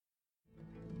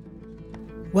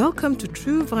Welcome to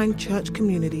True Vine Church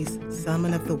Community's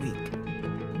Sermon of the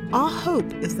Week. Our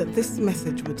hope is that this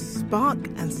message would spark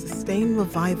and sustain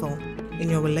revival in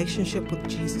your relationship with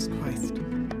Jesus Christ.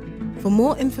 For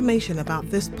more information about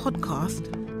this podcast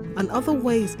and other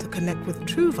ways to connect with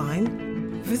True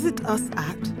Vine, visit us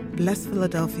at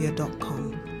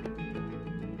blessphiladelphia.com.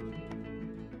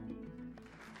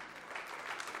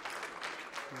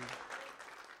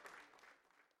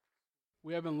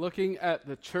 We have been looking at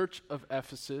the church of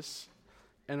Ephesus,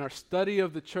 and our study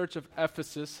of the church of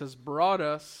Ephesus has brought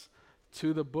us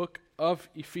to the book of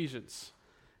Ephesians.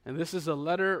 And this is a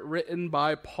letter written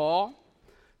by Paul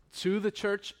to the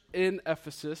church in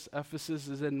Ephesus. Ephesus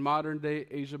is in modern-day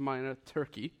Asia Minor,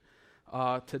 Turkey,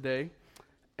 today.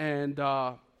 And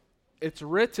it's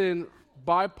written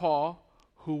by Paul,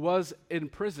 who was in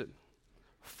prison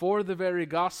for the very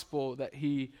gospel that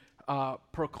he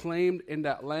proclaimed in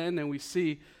that land, and we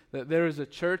see that there is a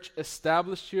church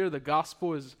established here. The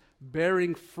gospel is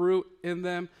bearing fruit in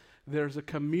them. There's a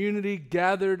community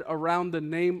gathered around the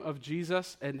name of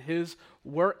Jesus and his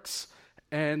works,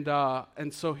 and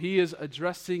so he is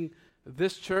addressing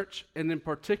this church, and in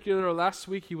particular, last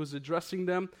week he was addressing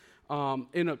them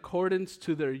in accordance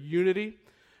to their unity.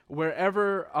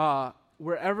 Wherever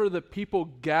the people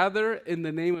gather in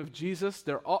the name of Jesus,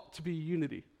 there ought to be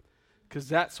unity, because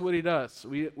that's what he does.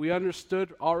 We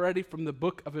understood already from the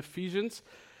book of Ephesians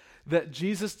that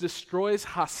Jesus destroys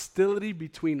hostility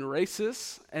between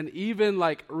races and even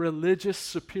like religious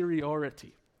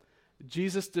superiority.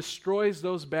 Jesus destroys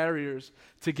those barriers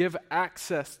to give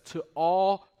access to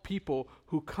all people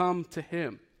who come to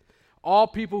him. All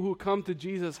people who come to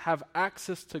Jesus have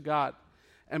access to God.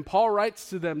 And Paul writes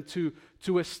to them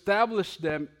to establish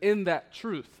them in that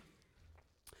truth,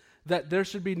 that there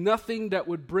should be nothing that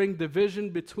would bring division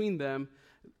between them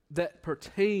that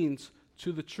pertains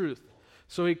to the truth.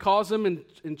 So he calls them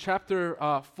in chapter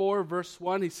 4, verse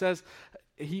 1, he says,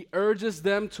 he urges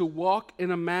them to walk in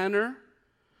a manner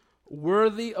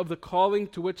worthy of the calling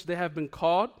to which they have been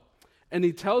called. And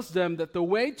he tells them that the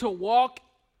way to walk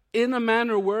in a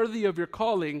manner worthy of your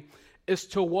calling is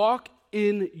to walk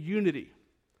in unity,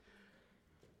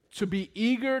 to be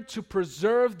eager to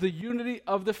preserve the unity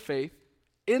of the faith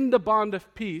in the bond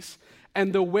of peace.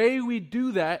 And the way we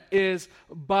do that is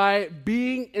by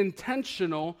being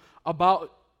intentional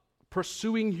about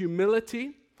pursuing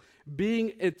humility,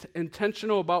 being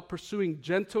intentional about pursuing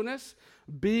gentleness,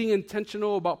 being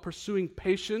intentional about pursuing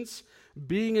patience,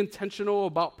 being intentional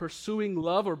about pursuing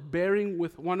love or bearing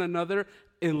with one another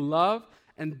in love,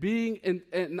 and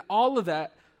and all of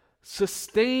that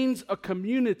sustains a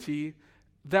community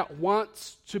that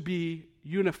wants to be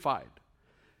unified.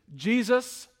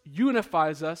 Jesus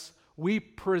unifies us. We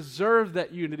preserve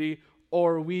that unity,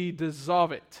 or we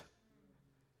dissolve it.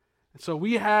 And so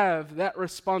we have that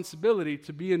responsibility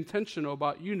to be intentional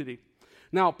about unity.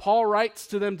 Now, Paul writes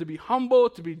to them to be humble,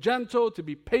 to be gentle, to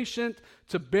be patient,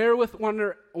 to bear with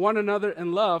one another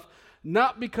in love,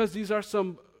 not because these are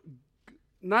some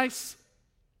nice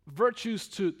virtues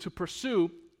to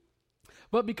pursue,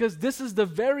 but because this is the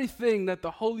very thing that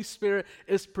the Holy Spirit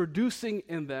is producing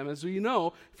in them. As we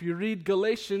know, if you read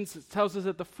Galatians, it tells us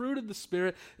that the fruit of the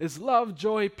Spirit is love,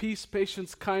 joy, peace,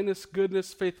 patience, kindness,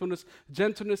 goodness, faithfulness,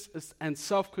 gentleness, and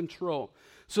self-control.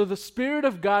 So the Spirit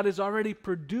of God is already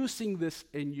producing this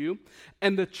in you.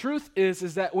 And the truth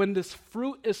is that when this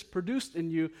fruit is produced in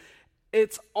you,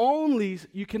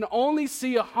 you can only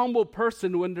see a humble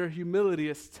person when their humility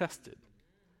is tested.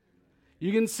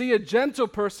 You can see a gentle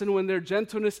person when their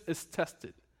gentleness is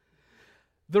tested.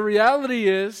 The reality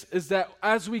is that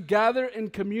as we gather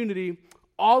in community,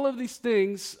 all of these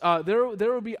things, there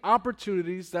will be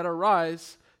opportunities that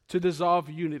arise to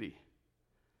dissolve unity.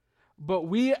 But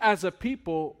we as a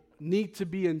people need to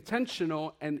be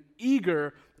intentional and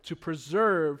eager to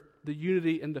preserve the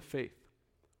unity in the faith,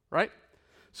 right?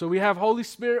 So we have Holy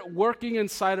Spirit working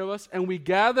inside of us, and we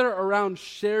gather around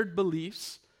shared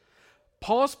beliefs.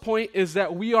 Paul's point is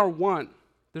that we are one.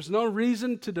 There's no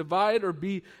reason to divide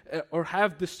or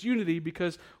have disunity,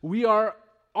 because we are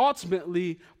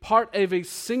ultimately part of a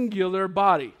singular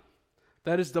body.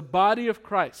 That is the body of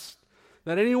Christ.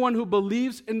 That anyone who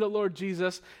believes in the Lord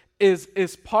Jesus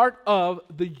is part of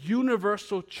the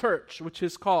universal church, which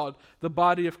is called the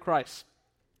body of Christ.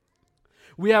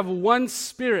 We have one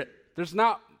Spirit. There's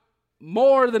not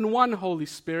more than one Holy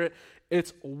Spirit.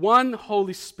 It's one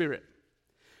Holy Spirit.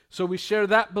 So we share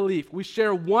that belief. We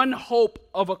share one hope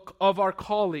of our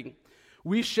calling.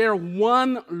 We share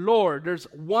one Lord. There's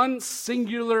one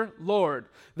singular Lord.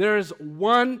 There is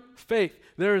one faith.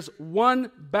 There is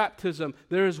one baptism.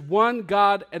 There is one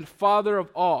God and Father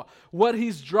of all. What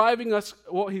he's driving us,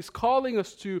 what he's calling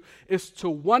us to, is to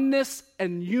oneness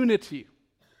and unity.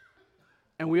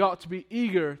 And we ought to be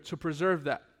eager to preserve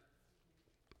that.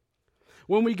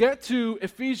 When we get to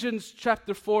Ephesians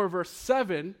chapter 4, verse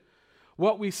 7,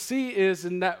 what we see is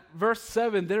in that verse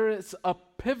 7, there is a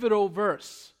pivotal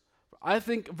verse. I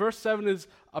think verse 7 is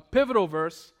a pivotal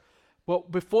verse,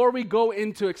 but before we go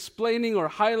into explaining or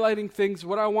highlighting things,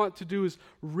 what I want to do is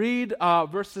read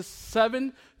verses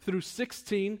 7 through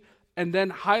 16 and then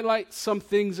highlight some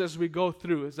things as we go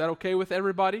through. Is that okay with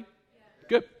everybody? Yeah.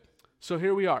 Good. So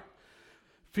here we are.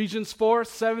 Ephesians 4,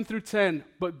 7 through 10.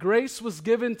 But grace was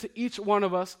given to each one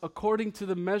of us according to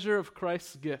the measure of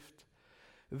Christ's gift.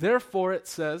 Therefore, it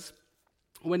says,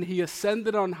 when he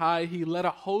ascended on high, he led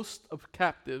a host of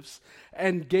captives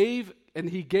and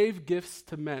he gave gifts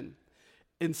to men.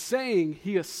 In saying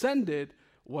he ascended,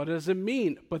 what does it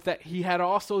mean? But that he had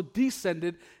also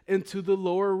descended into the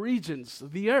lower regions,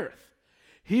 the earth.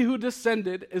 He who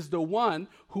descended is the one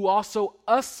who also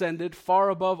ascended far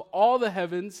above all the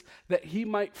heavens, that he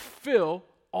might fill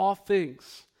all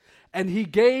things. And he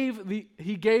gave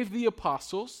the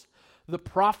apostles, the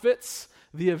prophets,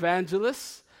 the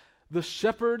evangelists, the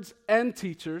shepherds and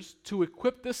teachers to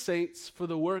equip the saints for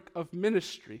the work of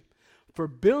ministry, for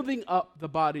building up the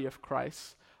body of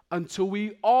Christ, until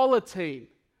we all attain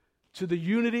to the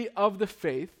unity of the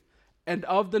faith and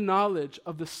of the knowledge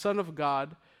of the Son of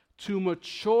God, to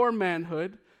mature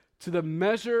manhood, to the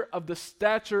measure of the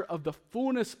stature of the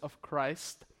fullness of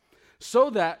Christ, so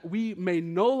that we may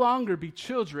no longer be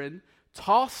children,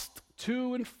 tossed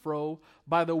to and fro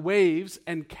by the waves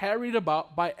and carried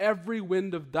about by every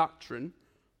wind of doctrine,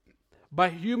 by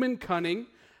human cunning,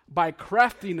 by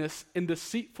craftiness in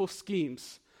deceitful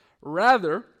schemes.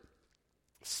 Rather,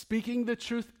 speaking the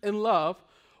truth in love,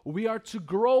 we are to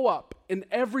grow up in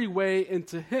every way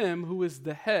into him who is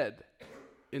the head,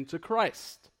 into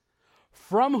Christ,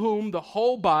 from whom the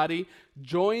whole body,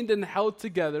 joined and held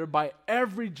together by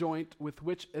every joint with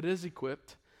which it is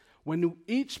equipped, when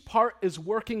each part is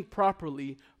working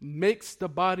properly, makes the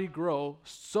body grow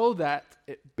so that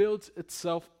it builds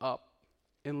itself up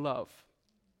in love.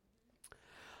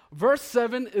 Verse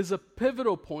 7 is a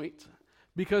pivotal point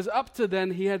because up to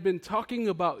then he had been talking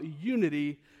about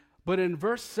unity, but in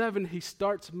verse 7 he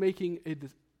starts making a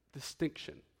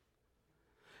distinction.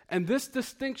 And this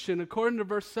distinction, according to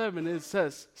verse 7, it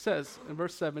says in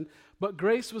verse 7, but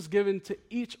grace was given to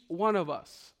each one of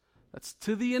us. That's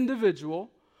to the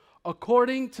individual,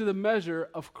 according to the measure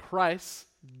of Christ's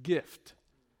gift.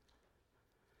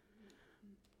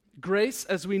 Grace,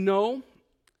 as we know,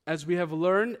 as we have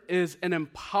learned, is an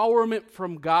empowerment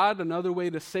from God. Another way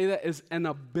to say that is an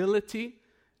ability.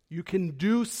 You can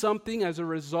do something as a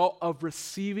result of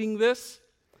receiving this.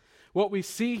 What we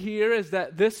see here is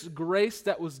that this grace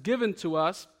that was given to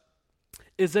us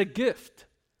is a gift.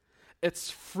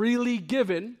 It's freely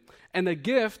given, and a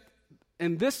gift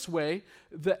in this way,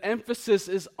 the emphasis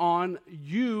is on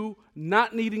you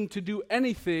not needing to do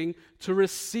anything to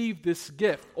receive this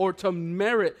gift or to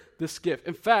merit this gift.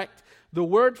 In fact, the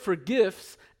word for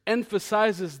gifts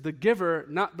emphasizes the giver,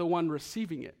 not the one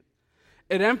receiving it.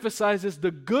 It emphasizes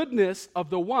the goodness of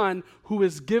the one who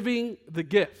is giving the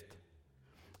gift.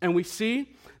 And we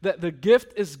see that the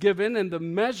gift is given, and the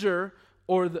measure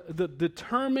or the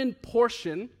determined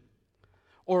portion,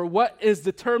 or what is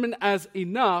determined as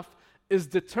enough, is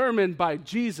determined by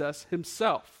Jesus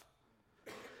himself.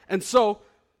 And so,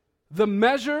 the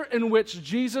measure in which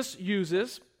Jesus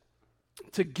uses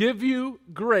to give you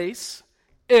grace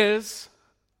is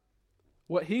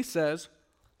what he says.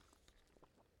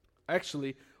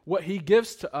 Actually, what he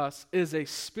gives to us is a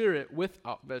spirit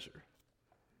without measure.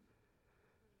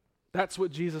 That's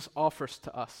what Jesus offers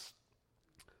to us.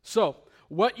 So,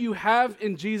 what you have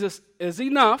in Jesus is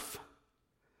enough,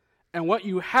 and what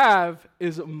you have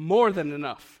is more than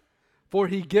enough, for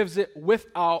he gives it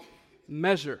without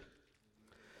measure.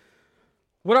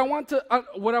 What I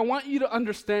want you to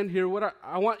understand here,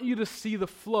 I want you to see the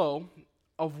flow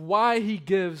of why he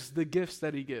gives the gifts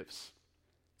that he gives.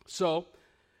 So,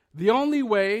 the only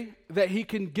way that he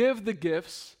can give the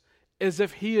gifts is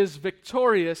if he is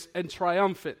victorious and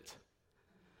triumphant.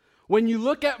 When you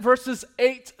look at verses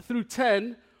 8 through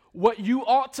 10, what you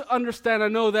ought to understand, I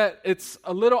know that it's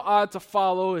a little odd to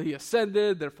follow. He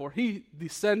ascended, therefore he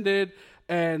descended,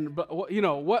 but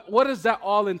what does that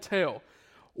all entail?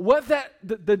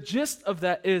 The gist of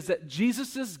that is that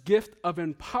Jesus' gift of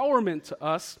empowerment to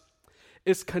us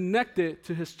is connected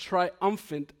to his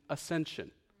triumphant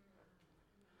ascension.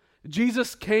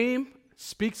 Jesus came,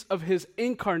 speaks of his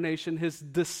incarnation, his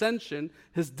descension,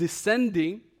 his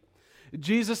descending.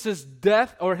 Jesus'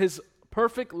 death, or his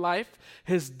perfect life,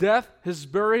 his death, his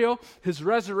burial, his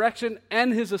resurrection,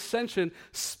 and his ascension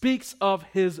speaks of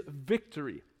his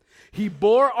victory. He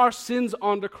bore our sins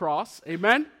on the cross,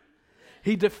 amen?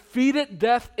 He defeated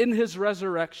death in his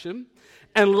resurrection,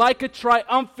 and like a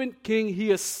triumphant king,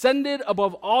 he ascended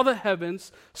above all the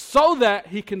heavens so that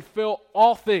he can fill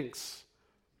all things.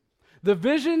 The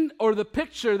vision or the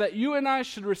picture that you and I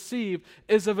should receive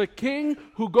is of a king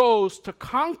who goes to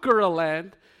conquer a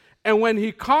land, and when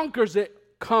he conquers it,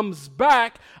 comes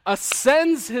back,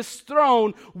 ascends his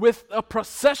throne with a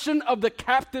procession of the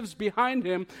captives behind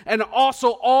him, and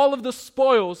also all of the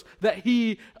spoils that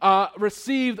he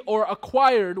received or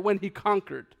acquired when he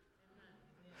conquered.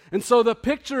 And so the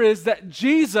picture is that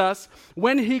Jesus,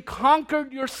 when he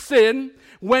conquered your sin,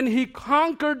 when he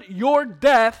conquered your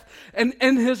death, and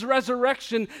in his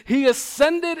resurrection, he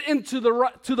ascended to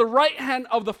the right hand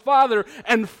of the Father,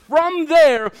 and from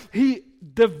there, he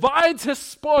divides his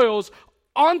spoils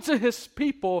onto his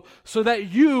people so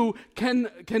that you can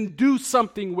do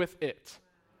something with it.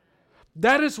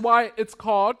 That is why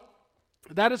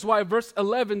verse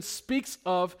 11 speaks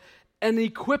of an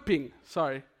equipping.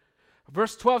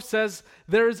 Verse 12 says,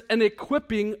 there is an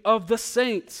equipping of the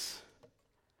saints.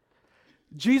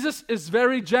 Jesus is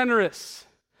very generous.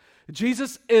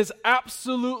 Jesus is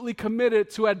absolutely committed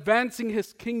to advancing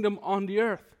his kingdom on the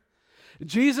earth.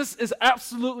 Jesus is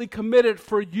absolutely committed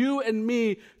for you and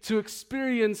me to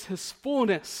experience his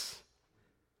fullness.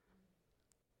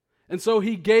 And so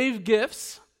he gave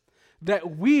gifts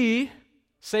that we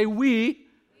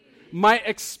might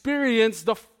experience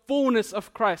the fullness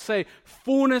of Christ. Say,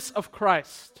 fullness of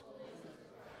Christ.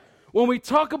 When we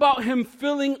talk about him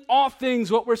filling all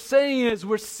things, what we're saying is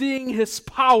we're seeing his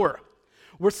power.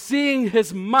 We're seeing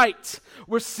his might.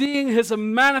 We're seeing his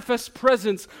manifest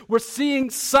presence. We're seeing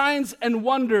signs and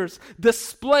wonders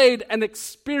displayed and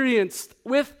experienced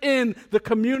within the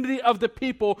community of the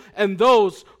people and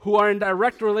those who are in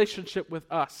direct relationship with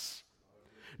us.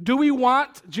 Do we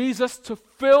want Jesus to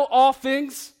fill all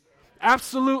things?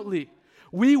 Absolutely.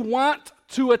 We want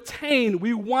to attain,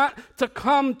 we want to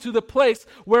come to the place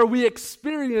where we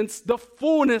experience the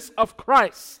fullness of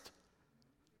Christ.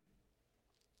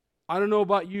 I don't know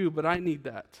about you, but I need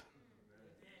that.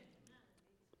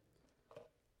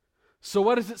 So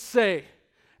what does it say?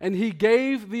 And he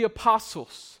gave the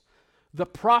apostles, the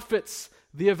prophets,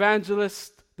 the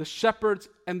evangelists, the shepherds,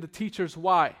 and the teachers.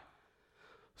 Why?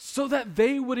 So that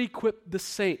they would equip the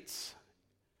saints.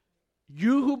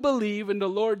 You who believe in the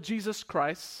Lord Jesus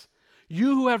Christ,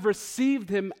 you who have received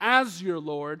him as your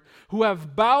Lord, who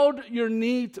have bended your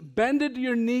knee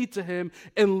to him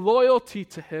in loyalty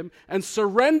to him and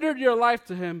surrendered your life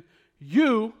to him,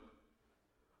 you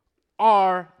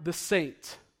are the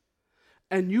saint.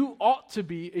 And you ought to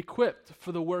be equipped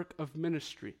for the work of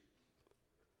ministry.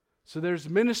 So there's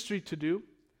ministry to do.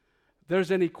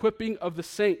 There's an equipping of the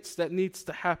saints that needs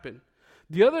to happen.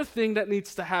 The other thing that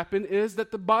needs to happen is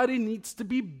that the body needs to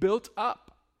be built up.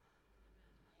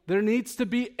 There needs to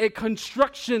be a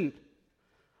construction,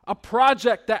 a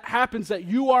project that happens that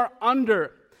you are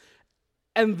under.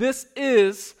 And this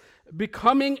is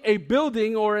becoming a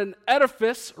building or an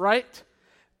edifice, right,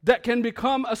 that can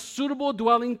become a suitable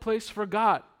dwelling place for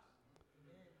God.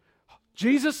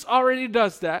 Jesus already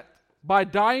does that by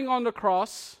dying on the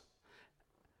cross,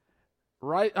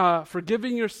 right,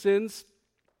 forgiving your sins,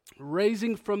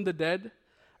 raising from the dead,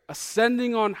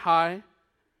 ascending on high,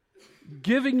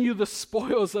 giving you the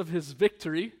spoils of his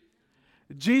victory.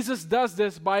 Jesus does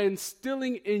this by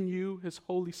instilling in you his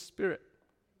Holy Spirit.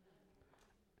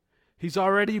 He's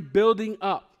already building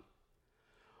up.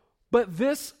 But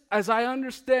this, as I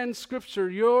understand Scripture,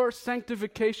 your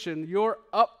sanctification, your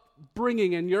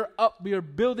upbringing, and your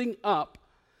building up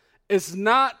is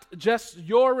not just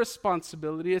your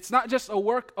responsibility. It's not just a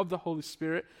work of the Holy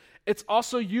Spirit. It's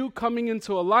also you coming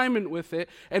into alignment with it.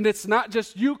 And it's not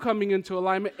just you coming into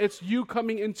alignment, it's you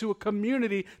coming into a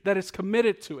community that is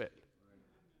committed to it.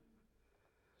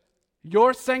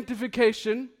 Your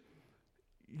sanctification,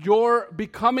 your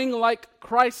becoming like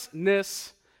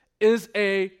Christness is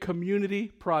a community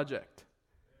project,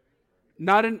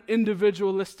 not an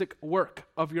individualistic work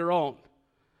of your own.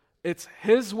 It's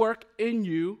his work in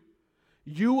you,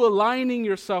 you aligning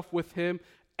yourself with him,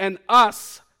 and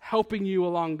us helping you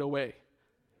along the way.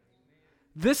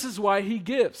 This is why he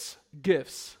gives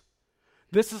gifts.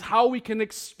 This is how we can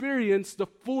experience the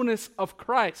fullness of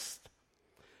Christ.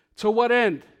 To what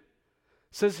end? It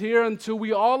says here, until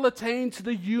we all attain to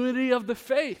the unity of the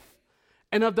faith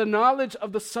and of the knowledge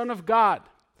of the Son of God,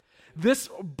 This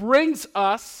brings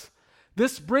us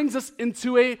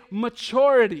into a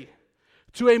maturity,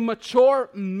 to a mature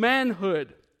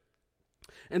manhood.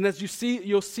 And as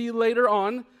you'll see later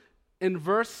on in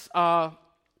verse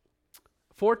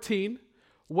 14,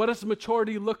 what does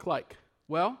maturity look like?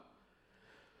 Well,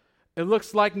 it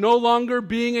looks like no longer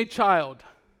being a child.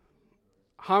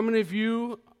 How many of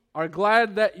you are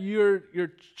glad that your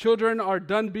children are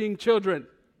done being children?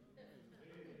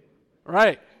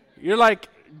 Right. You're like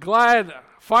glad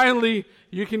finally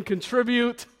you can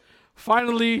contribute.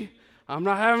 Finally, I'm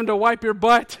not having to wipe your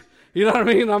butt. You know what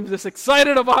I mean? I'm just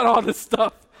excited about all this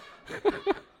stuff.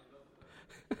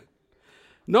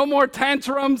 No more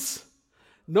tantrums.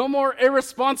 No more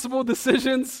irresponsible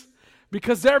decisions,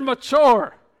 because they're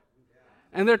mature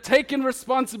and they're taking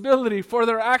responsibility for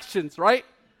their actions, right?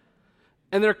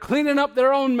 And they're cleaning up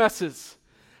their own messes.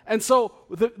 And so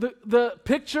the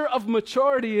picture of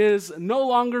maturity is no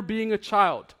longer being a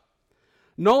child,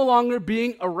 no longer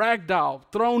being a rag doll,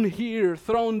 thrown here,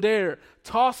 thrown there,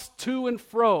 tossed to and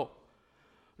fro,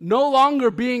 no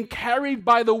longer being carried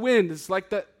by the wind. It's like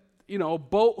that, a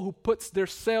boat who puts their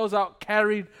sails out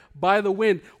carried by the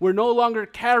wind. We're no longer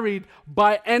carried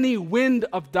by any wind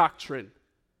of doctrine.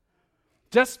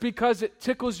 Just because it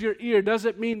tickles your ear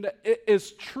doesn't mean that it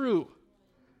is true.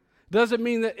 Doesn't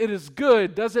mean that it is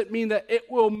good. Doesn't mean that it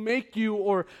will make you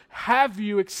or have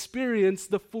you experience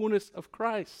the fullness of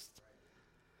Christ.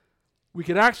 We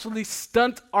can actually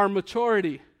stunt our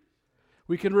maturity.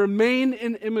 We can remain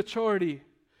in immaturity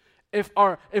if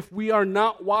we are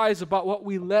not wise about what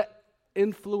we let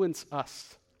influence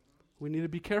us. We need to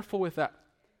be careful with that.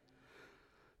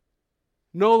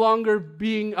 No longer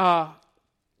being,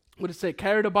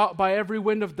 carried about by every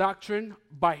wind of doctrine,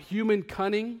 by human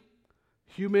cunning,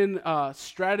 human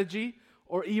strategy,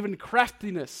 or even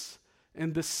craftiness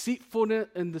and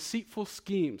deceitful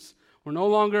schemes. We're no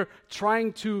longer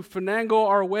trying to finagle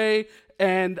our way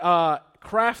and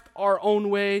craft our own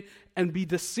way and be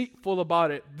deceitful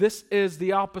about it. This is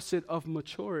the opposite of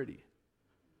maturity.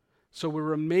 So we're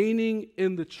remaining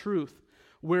in the truth.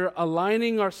 We're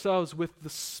aligning ourselves with the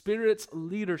Spirit's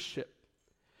leadership.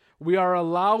 We are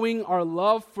allowing our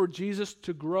love for Jesus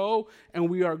to grow, and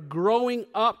we are growing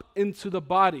up into the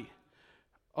body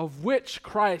of which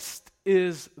Christ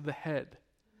is the head.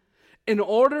 Here's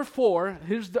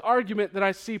the argument that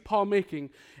I see Paul making.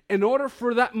 In order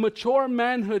for that mature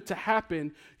manhood to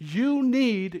happen, you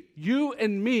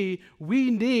and me,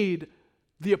 we need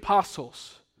the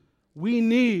apostles. We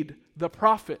need the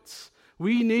prophets.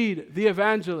 We need the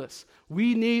evangelists.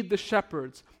 We need the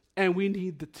shepherds. And we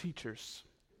need the teachers.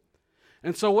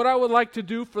 And so what I would like to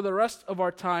do for the rest of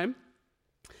our time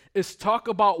is talk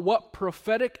about what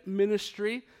prophetic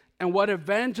ministry and what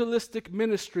evangelistic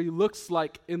ministry looks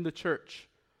like in the church,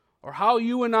 or how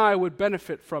you and I would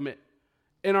benefit from it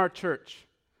in our church.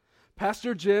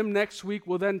 Pastor Jim next week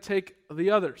will then take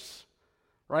the others,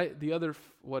 right? The other,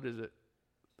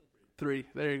 3.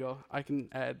 There you go. I can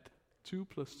add 2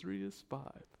 + 3 is 5.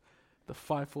 The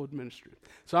fivefold ministry.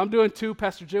 So I'm doing 2.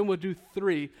 Pastor Jim will do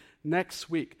 3 next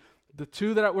week. The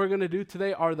 2 that we're going to do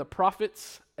today are the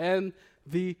prophets and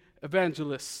the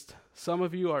evangelists. Some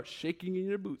of you are shaking in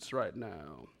your boots right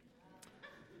now.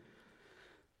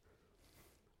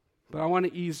 But I want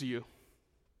to ease you.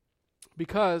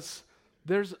 Because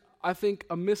there's, I think,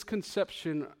 a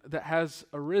misconception that has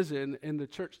arisen in the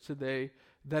church today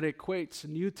that equates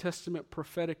New Testament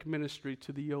prophetic ministry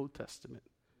to the Old Testament.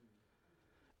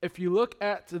 If you look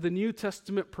at the New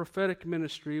Testament prophetic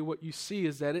ministry, what you see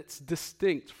is that it's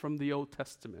distinct from the Old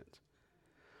Testament.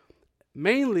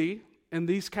 Mainly in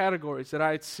these categories that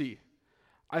I see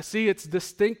it's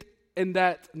distinct in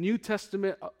that New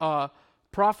Testament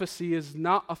prophecy is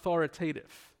not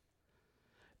authoritative.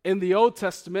 In the Old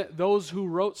Testament, those who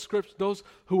wrote scripts, those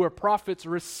who were prophets,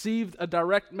 received a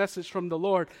direct message from the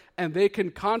Lord, and they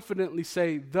can confidently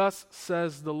say, "Thus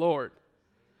says the Lord."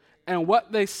 And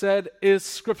what they said is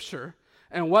scripture,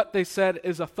 and what they said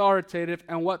is authoritative,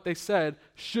 and what they said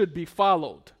should be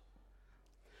followed.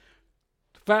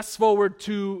 Fast forward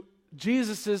to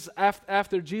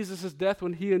after Jesus' death,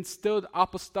 when he instilled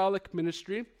apostolic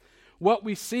ministry, what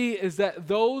we see is that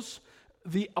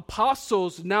the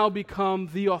apostles now become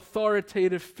the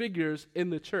authoritative figures in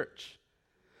the church.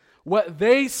 What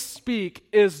they speak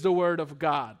is the word of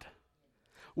God.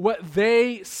 What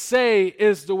they say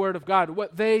is the word of God.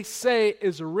 What they say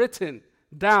is written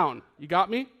down. You got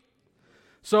me?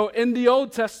 So in the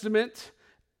Old Testament,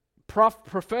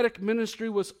 prophetic ministry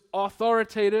was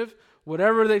authoritative.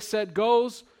 Whatever they said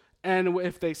goes. And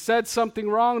if they said something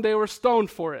wrong, they were stoned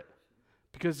for it.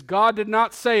 Because God did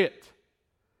not say it.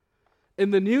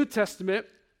 In the New Testament,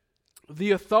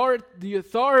 the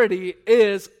authority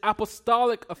is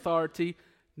apostolic authority,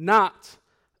 not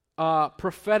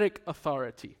prophetic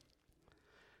authority.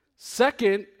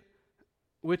 Second,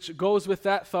 which goes with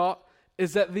that thought,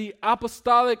 is that the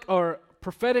apostolic or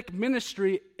prophetic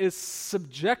ministry is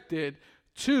subjected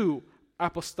to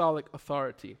apostolic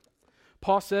authority.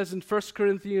 Paul says in 1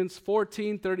 Corinthians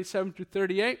 14, 37 through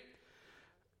 38,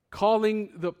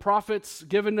 calling the prophets,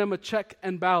 giving them a check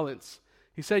and balance.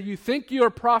 He said, you think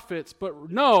you're prophets, but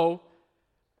know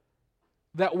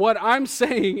that what I'm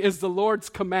saying is the Lord's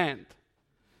command.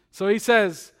 So he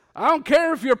says, I don't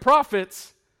care if you're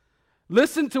prophets.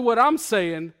 Listen to what I'm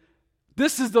saying.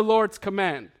 This is the Lord's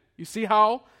command. You see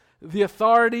how the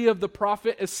authority of the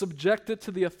prophet is subjected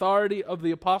to the authority of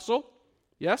the apostle?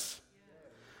 Yes?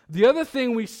 The other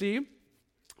thing we see,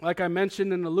 like I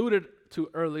mentioned and alluded to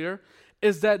earlier,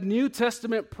 is that New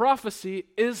Testament prophecy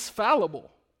is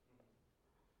fallible.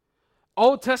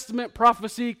 Old Testament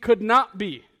prophecy could not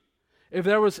be. If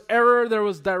there was error, there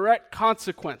was direct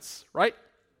consequence, right?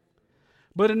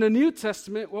 But in the New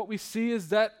Testament, what we see is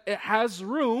that it has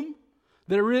room,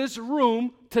 there is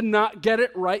room to not get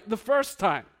it right the first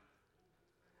time.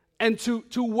 And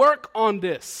to work on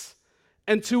this,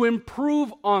 and to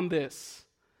improve on this.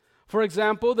 For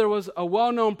example, there was a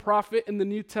well-known prophet in the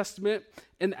New Testament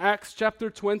in Acts chapter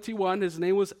 21. His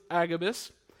name was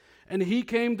Agabus. And he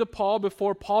came to Paul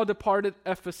before Paul departed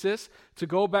Ephesus to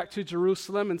go back to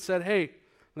Jerusalem and said, hey,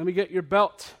 let me get your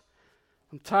belt.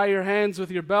 Tie your hands with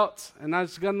your belt. And I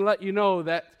was going to let you know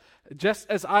that just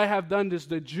as I have done this,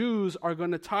 the Jews are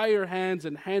going to tie your hands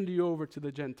and hand you over to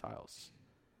the Gentiles.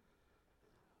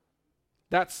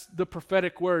 That's the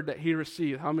prophetic word that he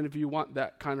received. How many of you want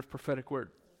that kind of prophetic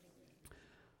word?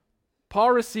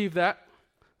 Paul received that.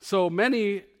 So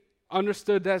many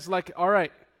understood that's like, all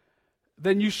right,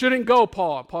 then you shouldn't go,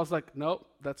 Paul. Paul's like, nope,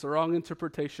 that's a wrong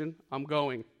interpretation. I'm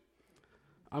going.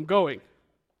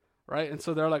 Right? And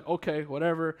so they're like, okay,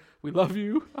 whatever. We love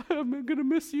you. I'm going to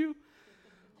miss you.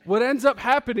 What ends up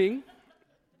happening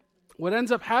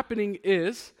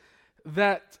is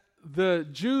that the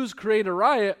Jews create a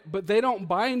riot, but they don't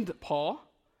bind Paul.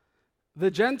 The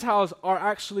Gentiles are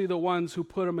actually the ones who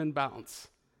put him in bounds.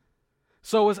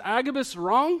 So was Agabus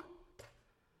wrong?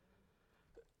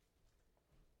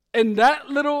 In that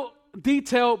little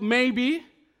detail, maybe,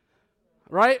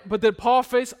 right? But did Paul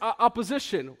face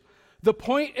opposition? The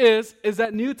point is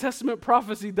that New Testament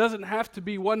prophecy doesn't have to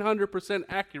be 100%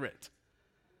 accurate.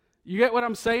 You get what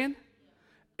I'm saying?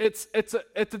 It's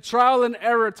a trial and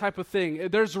error type of thing.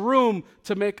 There's room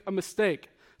to make a mistake.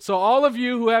 So all of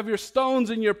you who have your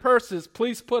stones in your purses,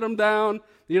 please put them down.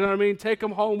 You know what I mean? Take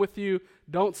them home with you.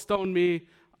 Don't stone me.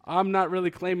 I'm not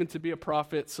really claiming to be a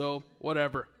prophet, so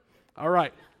whatever. All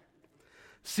right.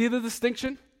 See the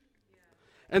distinction?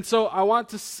 And so I want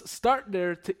to start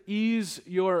there to ease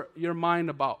your mind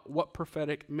about what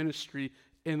prophetic ministry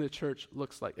in the church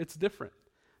looks like. It's different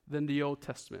than the Old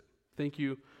Testament. Thank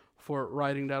you for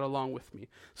writing that along with me.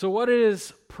 So what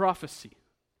is prophecy?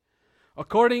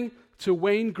 According to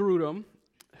Wayne Grudem,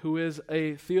 who is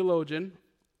a theologian,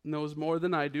 knows more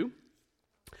than I do,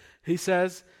 he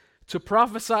says, to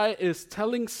prophesy is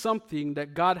telling something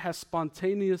that God has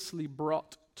spontaneously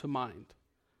brought to mind.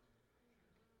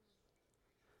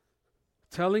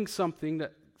 Telling something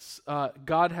that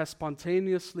God has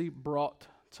spontaneously brought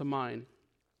to mind.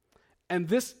 And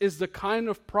this is the kind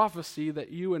of prophecy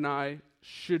that you and I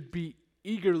should be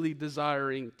eagerly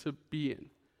desiring to be in.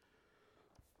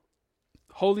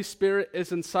 Holy Spirit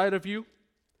is inside of you.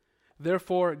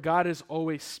 Therefore, God is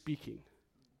always speaking.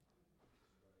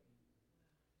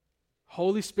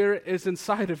 Holy Spirit is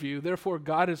inside of you. Therefore,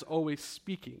 God is always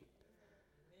speaking.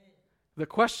 The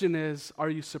question is, are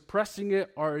you suppressing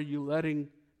it or are you letting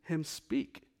him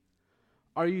speak?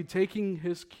 Are you taking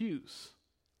his cues?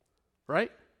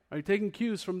 Right? Are you taking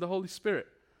cues from the Holy Spirit?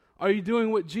 Are you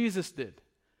doing what Jesus did?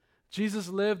 Jesus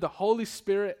lived the Holy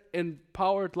Spirit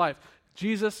empowered life.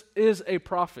 Jesus is a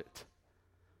prophet.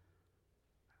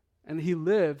 And he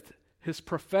lived his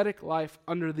prophetic life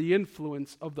under the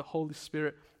influence of the Holy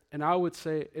Spirit. And I would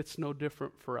say it's no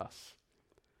different for us.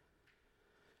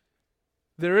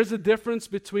 There is a difference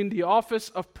between the office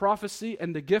of prophecy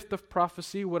and the gift of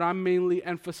prophecy. What I'm mainly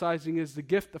emphasizing is the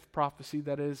gift of prophecy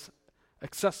that is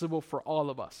accessible for all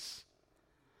of us.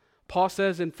 Paul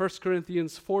says in 1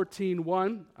 Corinthians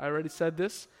 14:1, I already said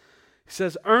this, he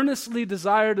says, earnestly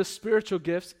desire the spiritual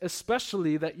gifts,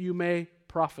 especially that you may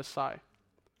prophesy.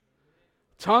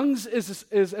 Tongues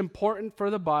is important for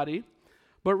the body,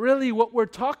 but really what we're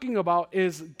talking about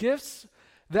is gifts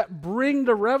that bring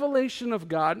the revelation of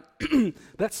God,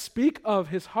 that speak of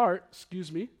his heart,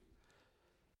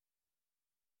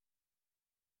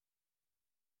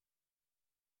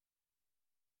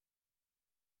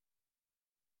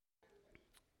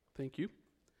 Thank you.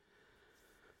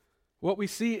 What we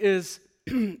see is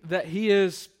that he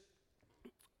is,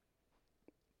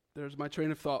 there's my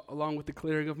train of thought, along with the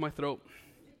clearing of my throat.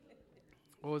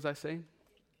 What was I saying?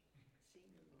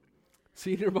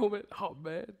 Senior moment? Oh,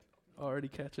 man. Already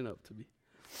catching up to me.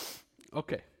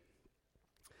 Okay.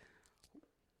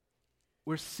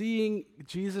 We're seeing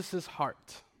Jesus'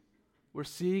 heart. We're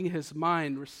seeing his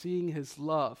mind. We're seeing his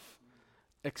love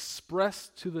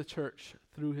expressed to the church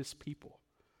through his people.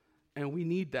 And we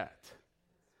need that.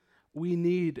 We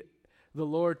need the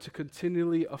Lord to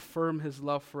continually affirm his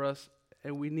love for us,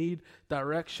 and we need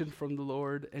direction from the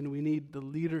Lord, and we need the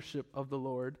leadership of the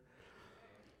Lord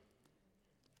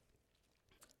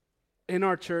in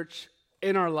our church,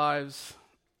 in our lives,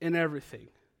 in everything.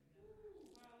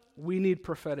 We need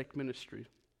prophetic ministry.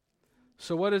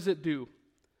 So what does it do?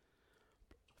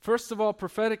 First of all,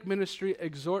 prophetic ministry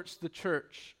exhorts the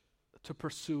church to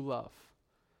pursue love.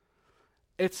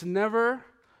 It's never,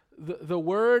 the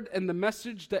word and the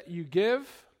message that you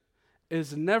give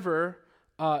is never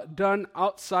done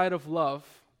outside of love.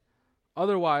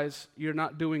 Otherwise, you're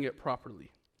not doing it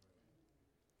properly.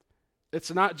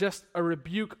 It's not just a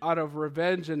rebuke out of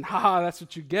revenge and, that's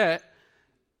what you get.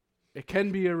 It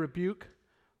can be a rebuke,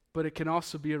 but it can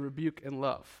also be a rebuke in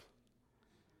love.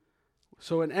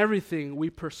 So in everything,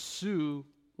 we pursue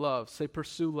love. Say,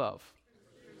 pursue love.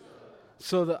 Pursue love.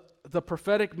 So the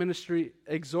prophetic ministry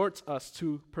exhorts us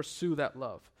to pursue that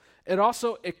love. It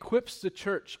also equips the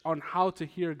church on how to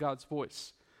hear God's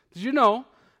voice. Did you know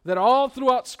that all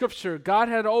throughout Scripture, God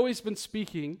had always been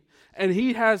speaking, and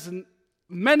he has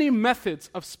many methods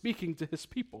of speaking to his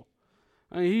people?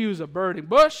 I mean, he used a burning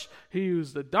bush, he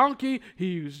used a donkey, he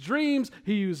used dreams,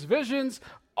 he used visions.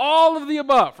 All of the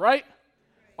above, right,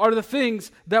 are the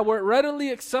things that were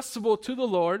readily accessible to the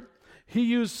Lord. He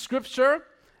used Scripture,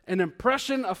 an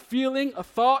impression, a feeling, a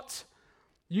thought.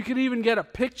 You could even get a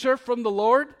picture from the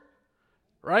Lord,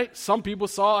 right? Some people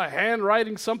saw a hand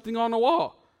writing something on the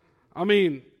wall. I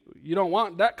mean, you don't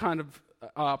want that kind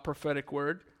of prophetic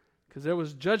word, because there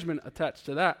was judgment attached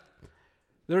to that.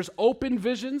 There's open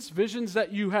visions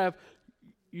that you have,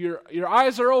 your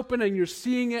eyes are open and you're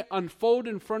seeing it unfold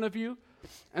in front of you.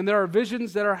 And there are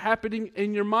visions that are happening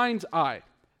in your mind's eye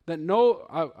that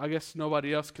I guess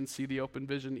nobody else can see the open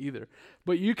vision either.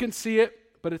 But you can see it,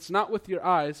 but it's not with your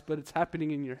eyes, but it's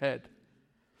happening in your head.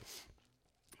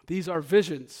 These are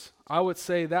visions. I would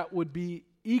say that would be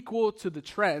equal to the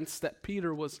trance that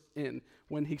Peter was in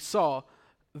when he saw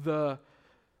the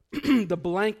the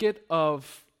blanket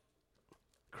of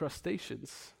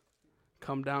crustaceans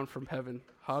come down from heaven.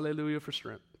 Hallelujah for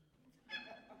shrimp.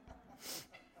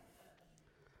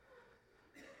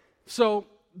 So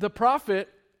the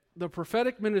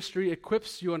prophetic ministry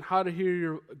equips you on how to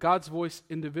hear God's voice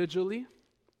individually,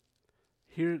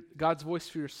 hear God's voice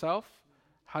for yourself,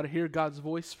 how to hear God's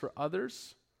voice for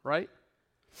others, right?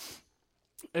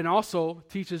 And also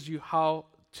teaches you how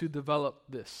to develop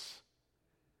this.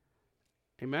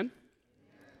 Amen?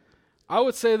 I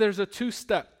would say there's a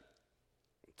two-step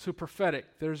to prophetic.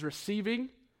 There's receiving.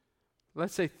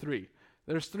 Let's say three.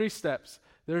 There's three steps.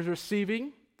 There's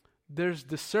receiving, there's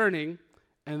discerning,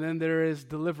 and then there is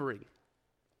delivering.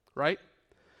 Right?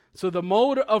 So the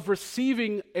mode of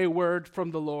receiving a word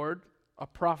from the Lord, a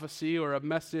prophecy or a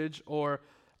message or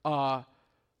a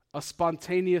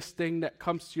spontaneous thing that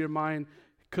comes to your mind,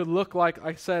 could look like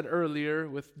I said earlier,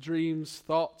 with dreams,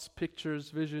 thoughts,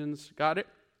 pictures, visions. Got it?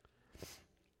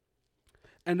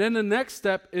 And then the next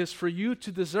step is for you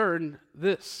to discern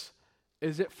this.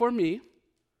 Is it for me?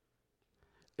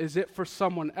 Is it for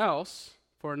someone else,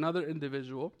 for another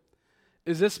individual?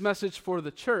 Is this message for the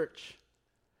church?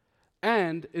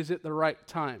 And is it the right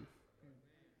time?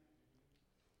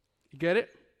 You get it?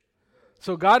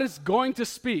 So God is going to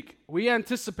speak. We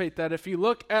anticipate that if you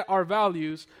look at our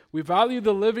values, we value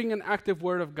the living and active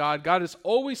Word of God. God is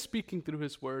always speaking through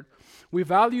His Word. We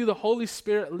value the Holy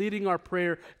Spirit leading our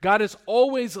prayer. God is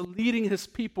always leading His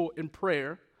people in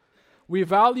prayer. We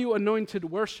value anointed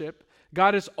worship.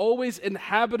 God is always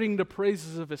inhabiting the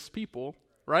praises of His people,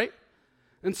 right?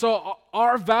 And so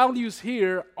our values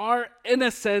here are, in a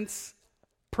sense,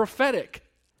 prophetic.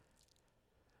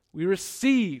 We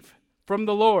receive from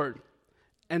the Lord,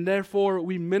 and therefore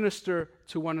we minister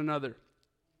to one another.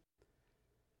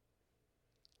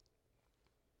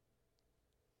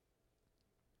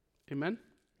 Amen?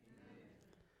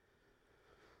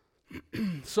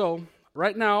 So,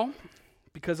 right now,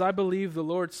 because I believe the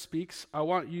Lord speaks, I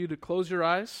want you to close your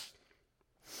eyes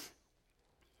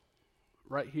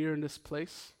right here in this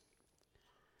place.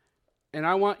 And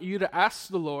I want you to ask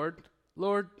the Lord,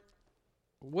 Lord,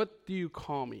 what do you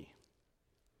call me?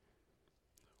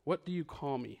 What do you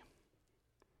call me?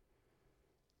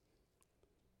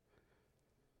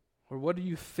 Or what do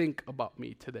you think about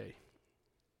me today?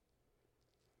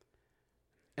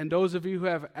 And those of you who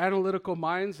have analytical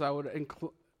minds, I would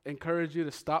encourage you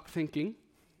to stop thinking.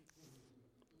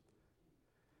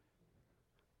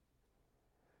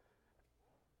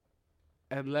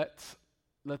 And let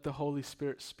the Holy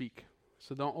Spirit speak.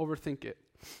 So don't overthink it.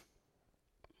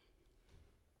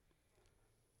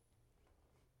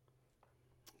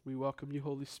 We welcome you,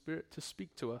 Holy Spirit, to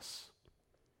speak to us.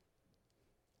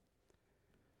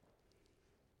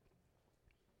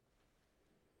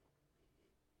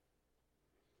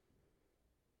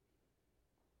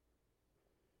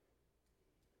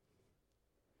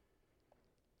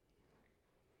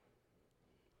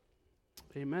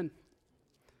 Amen.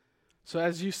 So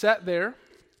as you sat there,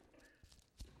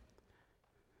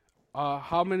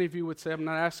 how many of you would say, I'm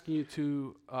not asking you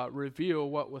to reveal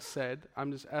what was said,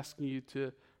 I'm just asking you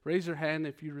to raise your hand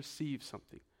if you receive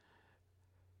something.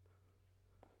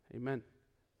 Amen.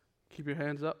 Keep your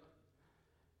hands up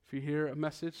if you hear a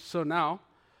message. So now,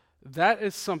 that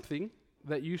is something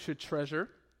that you should treasure,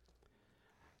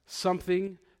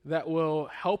 something that will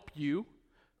help you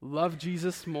love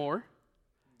Jesus more,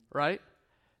 right?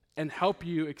 And help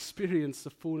you experience the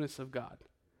fullness of God.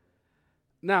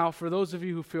 Now, for those of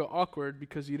you who feel awkward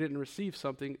because you didn't receive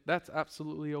something, that's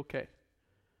absolutely okay.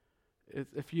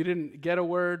 If you didn't get a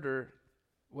word or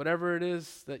whatever it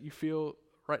is that you feel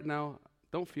right now,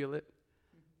 don't feel it.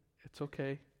 It's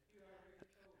okay.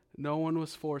 No one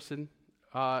was forcing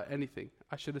anything.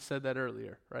 I should have said that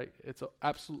earlier, right? It's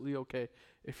absolutely okay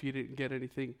if you didn't get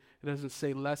anything. It doesn't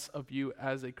say less of you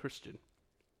as a Christian.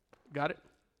 Got it?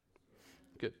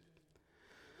 Good.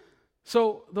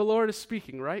 So the Lord is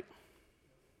speaking, right?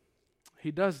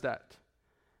 He does that.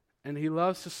 And He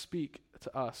loves to speak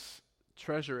to us.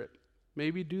 Treasure it.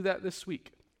 Maybe do that this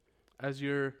week as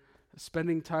you're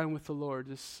spending time with the Lord.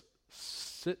 Just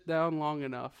sit down long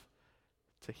enough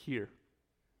to hear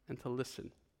and to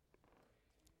listen.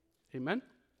 Amen?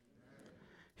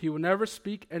 He will never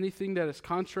speak anything that is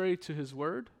contrary to His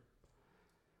word.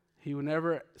 He will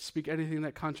never speak anything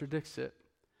that contradicts it.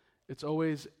 It's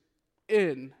always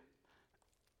in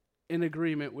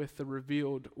agreement with the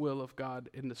revealed will of God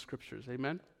in the Scriptures.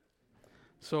 Amen?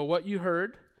 So what you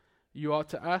heard, you ought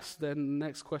to ask then the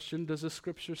next question, does the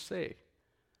Scripture say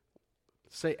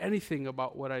anything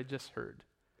about what I just heard?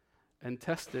 And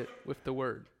test it with the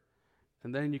Word.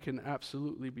 And then you can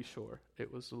absolutely be sure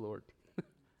it was the Lord.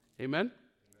 Amen?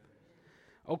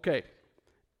 Okay.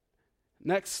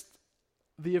 Next,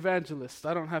 the evangelist.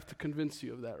 I don't have to convince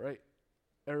you of that, right?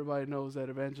 Everybody knows that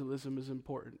evangelism is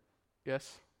important.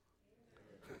 Yes?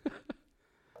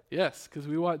 Yes, because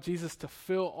we want Jesus to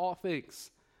fill all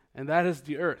things. And that is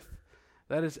the earth.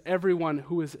 That is everyone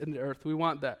who is in the earth. We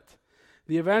want that.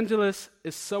 The evangelist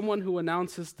is someone who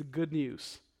announces the good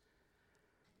news.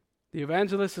 The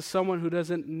evangelist is someone who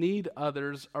doesn't need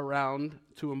others around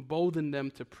to embolden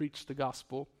them to preach the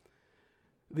gospel.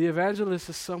 The evangelist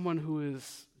is someone who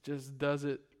just does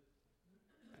it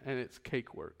and it's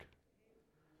cake work.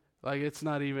 Like it's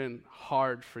not even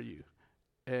hard for you.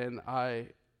 And I,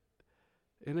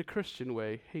 in a Christian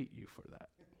way, hate you for that.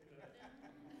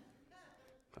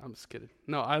 I'm just kidding.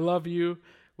 No, I love you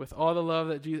with all the love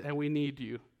that Jesus, and we need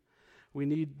you. We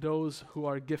need those who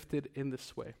are gifted in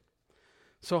this way.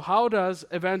 So how does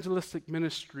evangelistic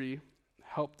ministry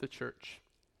help the church,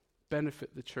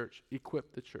 benefit the church,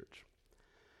 equip the church?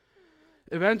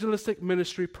 Evangelistic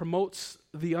ministry promotes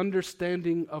the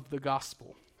understanding of the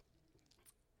gospel.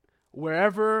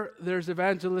 Wherever there's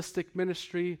evangelistic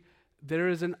ministry, there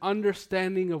is an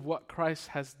understanding of what Christ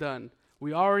has done.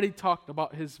 We already talked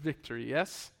about His victory,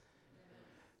 yes?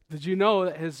 Did you know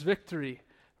that His victory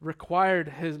required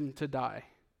Him to die?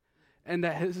 And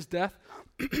that His death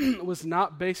was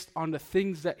not based on the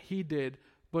things that He did,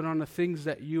 but on the things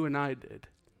that you and I did.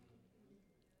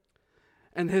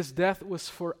 And His death was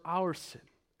for our sin.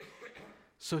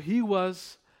 So He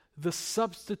was the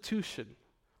substitution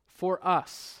for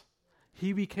us.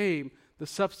 He became the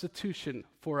substitution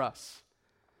for us.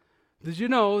 Did you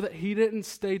know that He didn't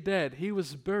stay dead? He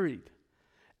was buried.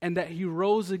 And that He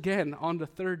rose again on the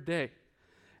third day.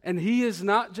 And He is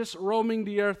not just roaming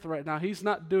the earth right now. He's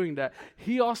not doing that.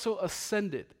 He also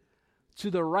ascended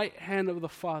to the right hand of the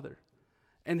Father.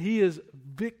 And He is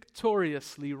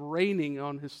victoriously reigning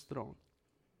on His throne.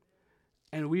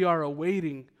 And we are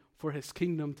awaiting for His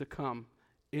kingdom to come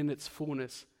in its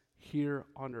fullness here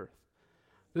on earth.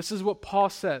 This is what Paul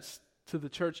says to the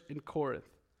church in Corinth.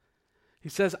 He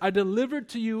says, I delivered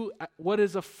to you what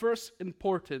is of first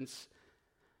importance,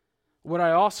 what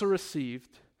I also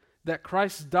received, that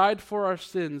Christ died for our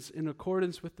sins in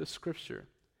accordance with the Scripture,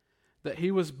 that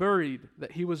he was buried,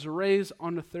 that he was raised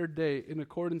on the third day in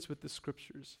accordance with the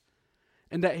Scriptures,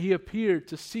 and that he appeared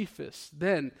to Cephas,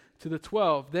 then to the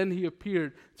 12, then he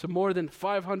appeared to more than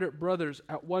 500 brothers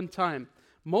at one time,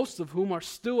 most of whom are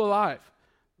still alive,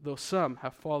 though some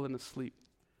have fallen asleep.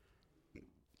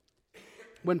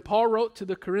 When Paul wrote to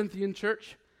the Corinthian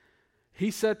church,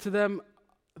 he said to them,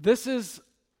 this is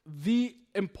the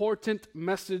important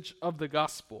message of the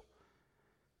gospel.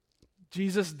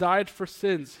 Jesus died for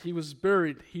sins. He was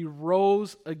buried. He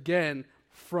rose again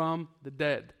from the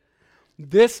dead.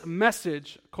 This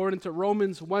message, according to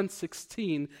Romans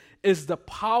 1:16, is the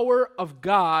power of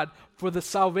God for the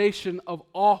salvation of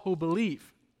all who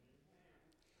believe.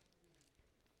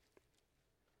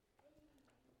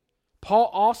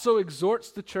 Paul also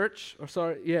exhorts the church,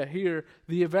 the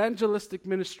evangelistic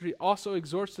ministry also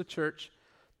exhorts the church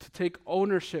to take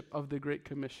ownership of the Great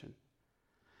Commission.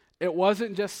 It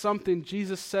wasn't just something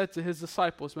Jesus said to his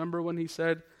disciples. Remember when he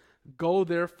said, "Go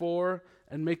therefore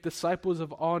and make disciples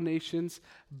of all nations,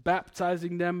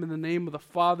 baptizing them in the name of the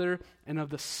Father and of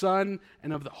the Son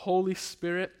and of the Holy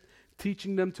Spirit,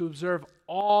 teaching them to observe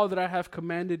all that I have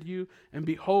commanded you, and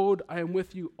behold, I am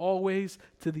with you always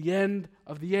to the end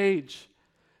of the age."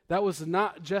 That was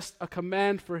not just a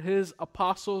command for his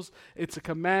apostles, it's a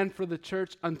command for the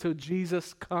church until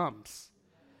Jesus comes.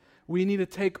 We need to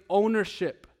take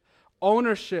ownership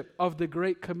of the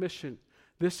Great Commission.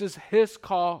 This is his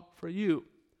call for you.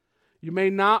 You may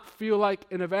not feel like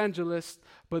an evangelist,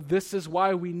 but this is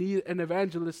why we need an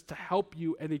evangelist to help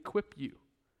you and equip you.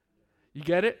 You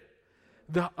get it?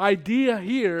 The idea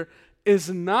here is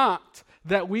not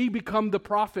that we become the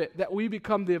prophet, that we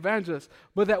become the evangelist,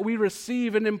 but that we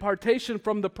receive an impartation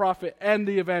from the prophet and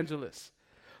the evangelist.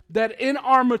 That in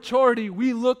our maturity,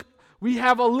 we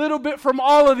have a little bit from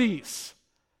all of these.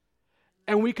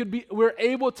 And we're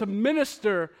able to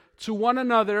minister to one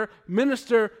another,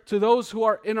 minister to those who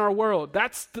are in our world.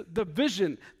 That's the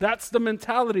vision, that's the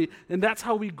mentality, and that's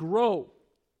how we grow.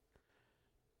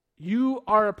 You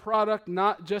are a product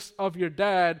not just of your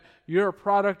dad, you're a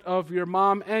product of your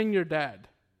mom and your dad,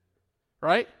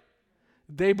 right?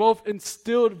 They both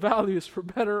instilled values, for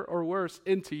better or worse,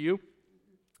 into you,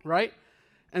 right?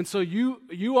 And so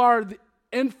you are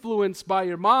influenced by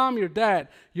your mom, your dad.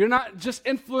 You're not just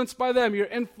influenced by them, you're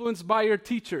influenced by your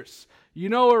teachers. You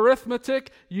know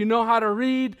arithmetic, you know how to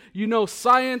read, you know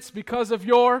science because of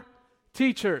your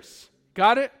teachers.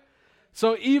 Got it?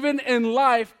 So even in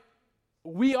life,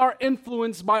 we are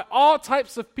influenced by all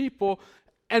types of people,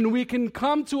 and we can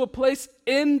come to a place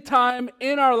in time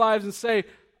in our lives and say,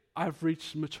 I've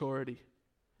reached maturity.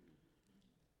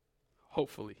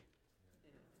 Hopefully.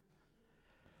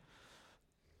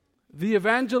 The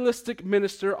evangelistic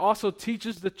minister also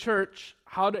teaches the church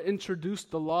how to introduce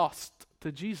the lost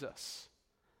to Jesus.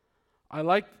 I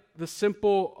like the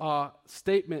simple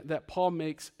statement that Paul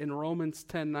makes in Romans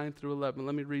 10:9-11.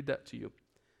 Let me read that to you.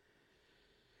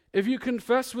 If you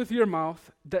confess with your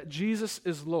mouth that Jesus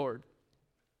is Lord,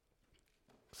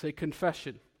 say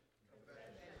confession,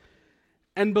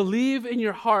 and believe in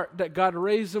your heart that God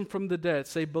raised him from the dead,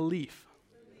 say belief.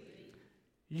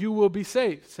 You will be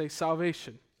saved, say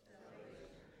salvation.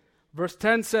 Verse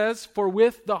 10 says, for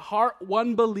with the heart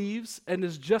one believes and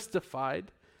is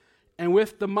justified, and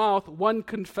with the mouth one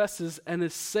confesses and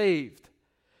is saved.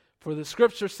 For the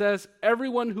scripture says,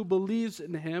 everyone who believes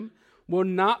in him will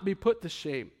not be put to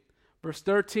shame. Verse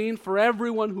 13, for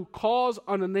everyone who calls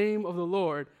on the name of the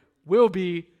Lord will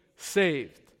be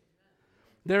saved.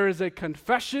 There is a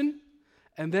confession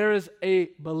and there is a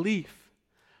belief.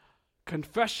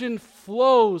 Confession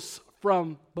flows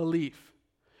from belief.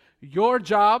 Your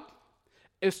job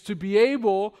is to be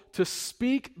able to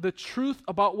speak the truth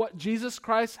about what Jesus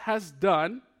Christ has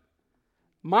done.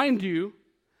 Mind you,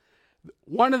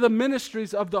 one of the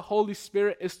ministries of the Holy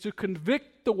Spirit is to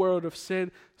convict the world of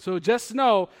sin. So just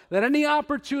know that any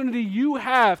opportunity you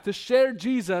have to share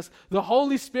Jesus, the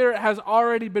Holy Spirit has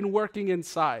already been working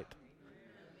inside.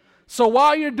 So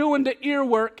while you're doing the ear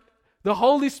work, the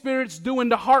Holy Spirit's doing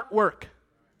the heart work.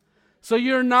 So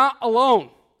you're not alone.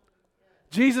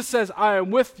 Jesus says, I am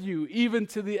with you even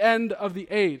to the end of the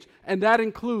age. And that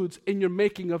includes in your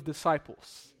making of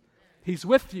disciples. He's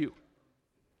with you.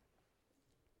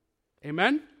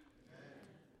 Amen?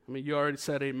 I mean, you already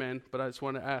said amen, but I just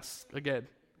want to ask again.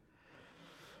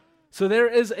 So there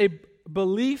is a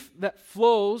belief that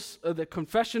flows, the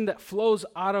confession that flows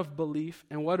out of belief.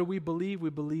 And what do we believe? We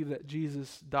believe that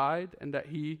Jesus died and that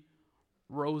he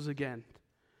rose again.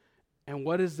 And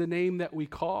what is the name that we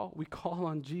call? We call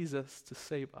on Jesus to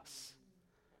save us.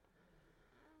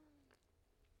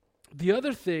 The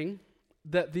other thing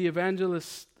that the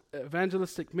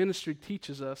evangelistic ministry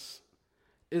teaches us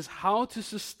is how to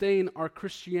sustain our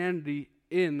Christianity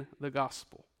in the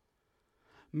gospel.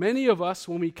 Many of us,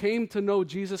 when we came to know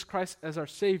Jesus Christ as our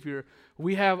Savior,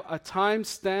 we have a time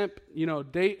stamp,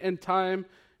 date and time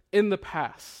in the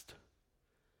past.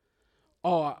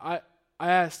 Oh, I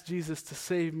asked Jesus to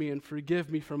save me and forgive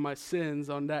me from my sins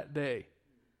on that day.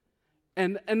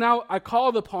 And now I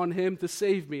called upon him to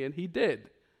save me, and he did.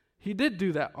 He did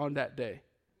do that on that day.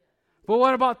 But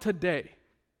what about today?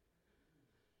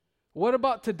 What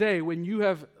about today when you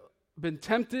have been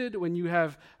tempted, when you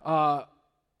have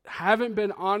haven't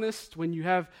been honest, when you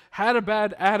have had a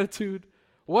bad attitude?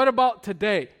 What about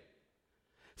today?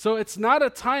 So it's not a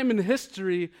time in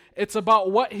history, it's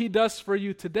about what he does for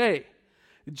you today.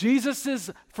 Jesus'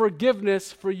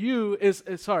 forgiveness for you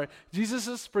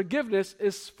Jesus' forgiveness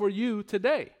is for you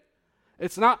today.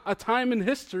 It's not a time in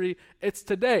history, it's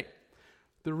today.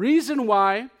 The reason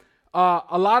why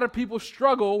a lot of people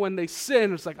struggle when they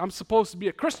sin, it's like, I'm supposed to be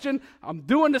a Christian, I'm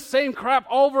doing the same crap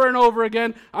over and over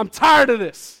again, I'm tired of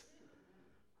this.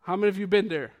 How many of you been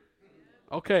there?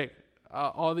 Okay,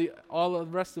 all the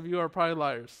rest of you are probably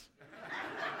liars.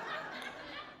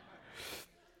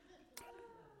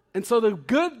 And so the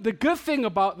good thing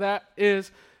about that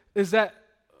is that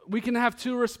we can have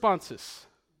two responses.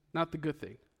 Not the good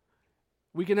thing.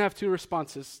 We can have two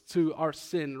responses to our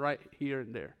sin right here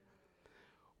and there.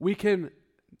 We can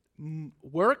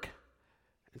work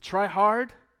and try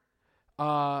hard.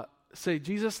 Say,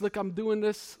 Jesus, look, I'm doing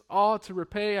this all to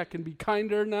repay. I can be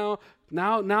kinder now.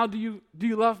 Now, do you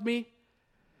love me?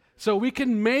 So we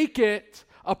can make it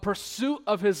a pursuit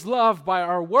of his love by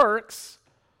our works,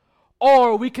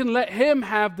 or we can let him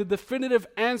have the definitive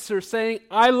answer saying,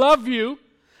 I love you.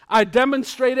 I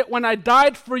demonstrated when I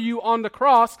died for you on the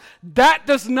cross. That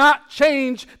does not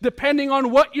change depending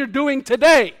on what you're doing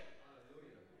today.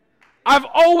 I've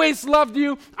always loved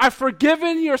you. I've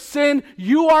forgiven your sin.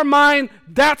 You are mine.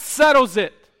 That settles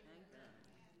it.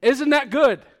 Isn't that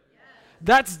good?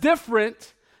 That's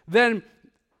different than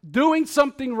doing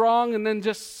something wrong and then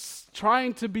just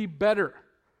trying to be better,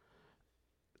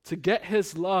 to get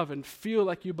his love and feel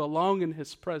like you belong in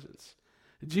his presence.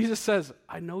 Jesus says,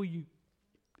 I know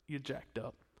you're jacked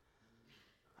up.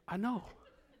 I know.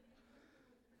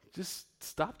 Just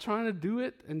stop trying to do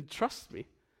it and trust me.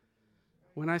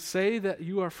 When I say that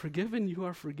you are forgiven, you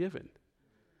are forgiven.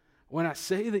 When I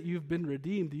say that you've been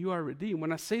redeemed, you are redeemed.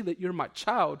 When I say that you're my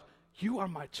child, you are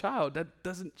my child. That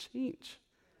doesn't change.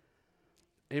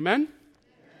 Amen?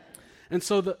 And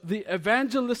so the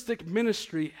evangelistic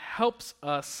ministry helps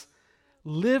us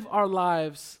live our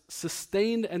lives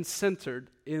sustained and centered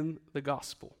in the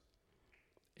gospel.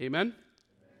 Amen?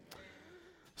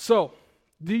 So,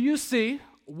 do you see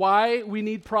why we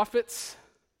need prophets?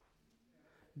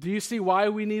 Do you see why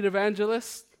we need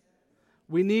evangelists?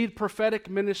 We need prophetic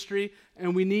ministry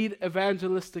and we need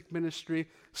evangelistic ministry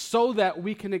so that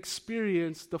we can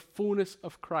experience the fullness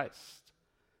of Christ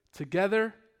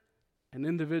together and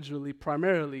individually,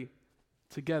 primarily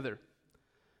together.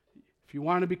 If you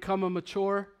want to become a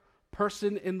mature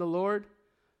person in the Lord,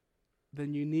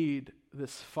 then you need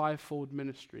this fivefold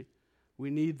ministry. We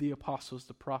need the apostles,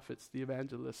 the prophets, the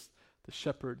evangelists, the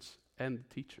shepherds, and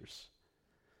the teachers.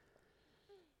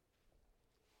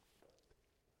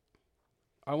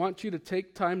 I want you to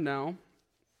take time now,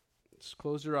 just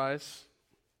close your eyes,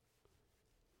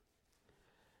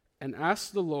 and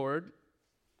ask the Lord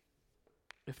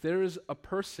if there is a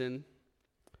person,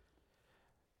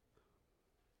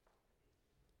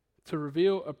 to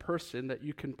reveal a person that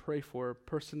you can pray for, a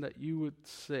person that you would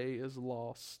say is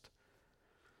lost,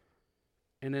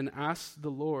 and then ask the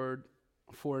Lord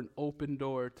for an open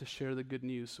door to share the good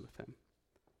news with him.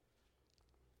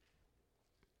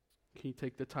 Can you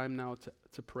take the time now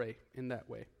to pray in that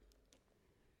way?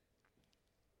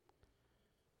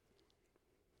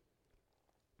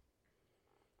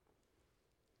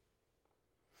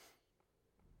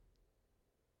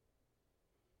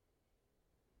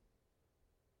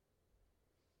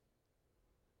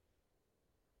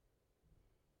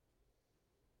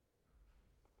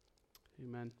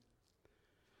 Amen.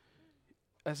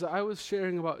 As I was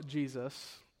sharing about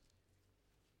Jesus,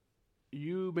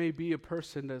 you may be a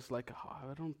person that's like, oh,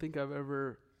 I don't think I've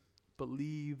ever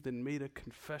believed and made a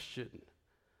confession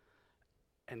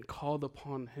and called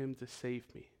upon him to save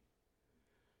me.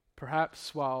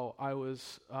 Perhaps while I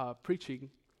was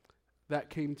preaching, that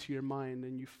came to your mind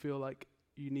and you feel like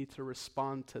you need to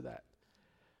respond to that.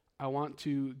 I want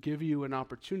to give you an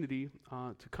opportunity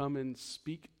to come and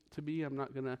speak to me. I'm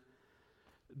not going to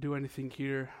do anything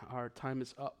here. Our time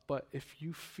is up. But if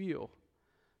you feel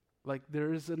like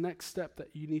there is a next step that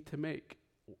you need to make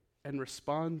and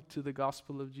respond to the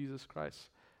gospel of Jesus Christ,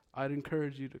 I'd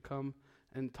encourage you to come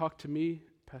and talk to me.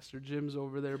 Pastor Jim's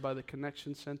over there by the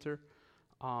Connection Center,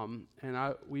 and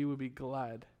we would be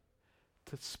glad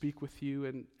to speak with you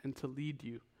and to lead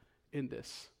you in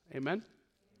this. Amen?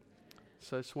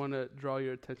 So I just want to draw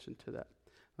your attention to that.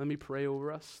 Let me pray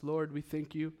over us. Lord, we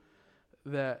thank you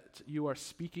that you are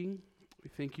speaking. We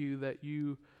thank you that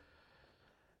you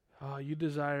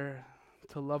desire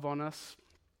to love on us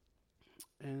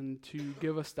and to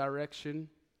give us direction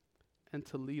and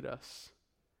to lead us.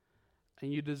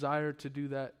 And you desire to do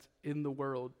that in the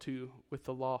world too, with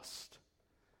the lost.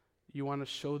 You want to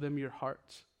show them your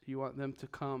heart. You want them to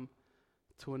come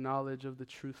to a knowledge of the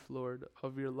truth, Lord,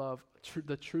 of your love,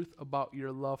 the truth about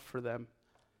your love for them.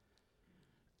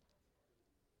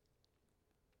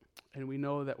 And we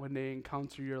know that when they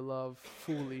encounter your love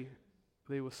fully,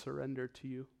 they will surrender to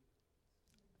you,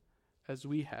 as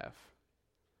we have.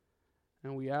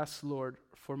 And we ask, Lord,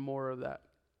 for more of that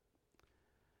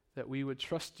we would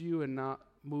trust you and not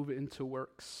move into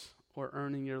works or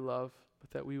earning your love, but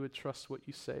that we would trust what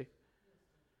you say.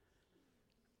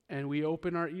 And we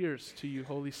open our ears to you,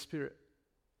 Holy Spirit,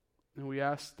 and we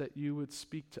ask that you would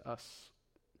speak to us.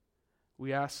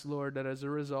 We ask, Lord, that as a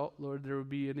result, Lord, there would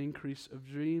be an increase of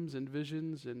dreams and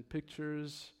visions and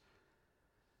pictures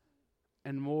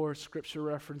and more scripture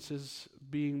references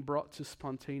being brought to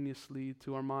spontaneously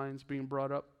to our minds, being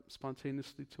brought up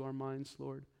spontaneously to our minds,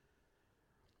 Lord.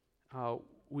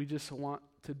 We just want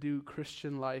to do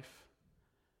Christian life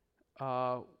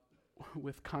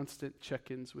with constant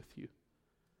check-ins with you.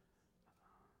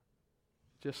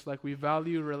 Just like we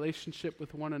value relationship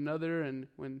with one another, and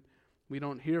when we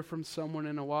don't hear from someone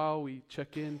in a while, we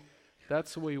check in.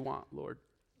 That's what we want, Lord.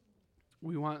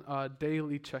 We want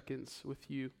daily check-ins with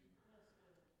you.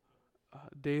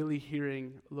 Daily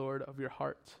hearing, Lord, of your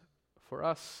heart for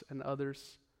us and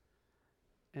others.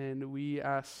 And we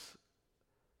ask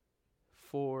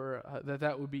for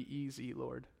that would be easy,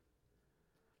 Lord.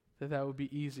 That would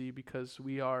be easy because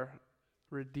we are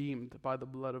redeemed by the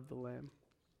blood of the Lamb.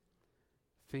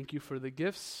 Thank you for the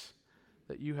gifts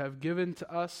that you have given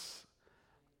to us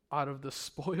out of the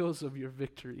spoils of your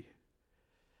victory.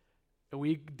 And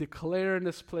we declare in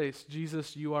this place,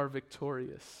 Jesus, you are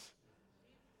victorious.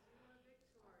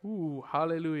 Ooh,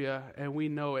 hallelujah. And we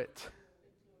know it.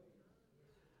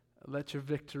 Let your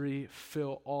victory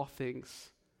fill all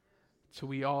things so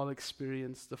we all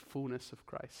experience the fullness of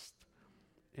Christ.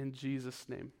 In Jesus'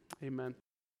 name, amen.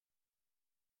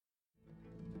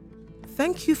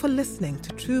 Thank you for listening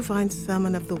to True Vine's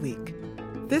Sermon of the Week.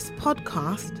 This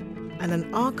podcast and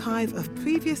an archive of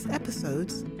previous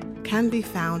episodes can be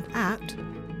found at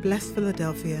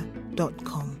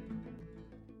blessphiladelphia.com.